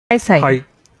Hi, Sai. Hi.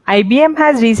 IBM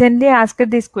has recently asked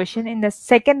this question in the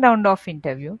second round of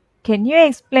interview. Can you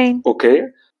explain? Okay.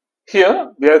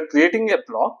 Here we are creating a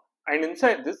block, and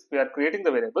inside this we are creating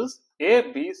the variables a,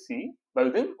 b, c by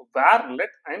using var, let,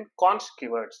 and const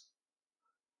keywords.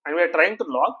 And we are trying to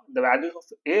log the values of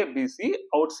a, b, c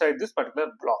outside this particular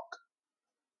block.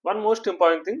 One most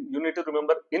important thing you need to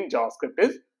remember in JavaScript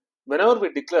is whenever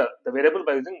we declare the variable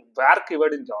by using var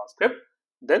keyword in JavaScript,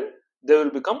 then they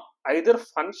will become either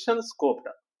function scoped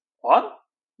or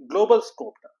global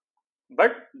scoped,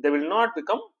 but they will not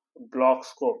become block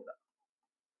scoped.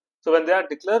 So when they are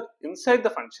declared inside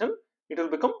the function, it will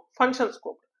become function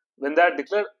scoped. When they are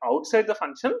declared outside the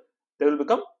function, they will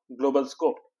become global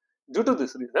scoped. Due to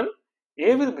this reason,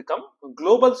 a will become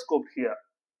global scoped here,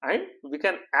 and we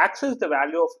can access the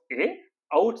value of a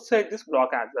outside this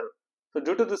block as well. So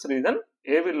due to this reason,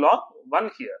 a will log 1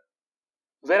 here.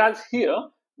 Whereas here,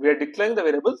 we are declaring the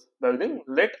variables by using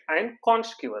let and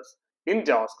const keywords. In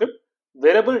JavaScript,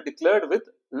 variable declared with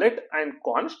let and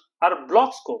const are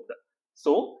block scoped.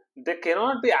 So they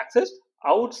cannot be accessed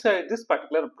outside this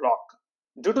particular block.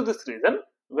 Due to this reason,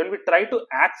 when we try to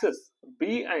access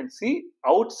B and C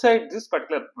outside this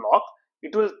particular block,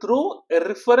 it will throw a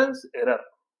reference error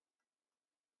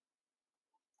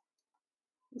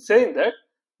saying that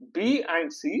B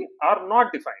and C are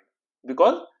not defined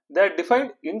because they are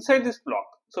defined inside this block.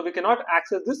 So we cannot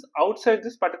access this outside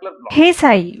this particular block. Hey,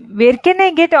 Sai, where can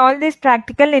I get all these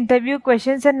practical interview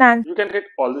questions and answers? You can get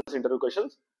all these interview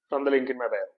questions from the link in my bio.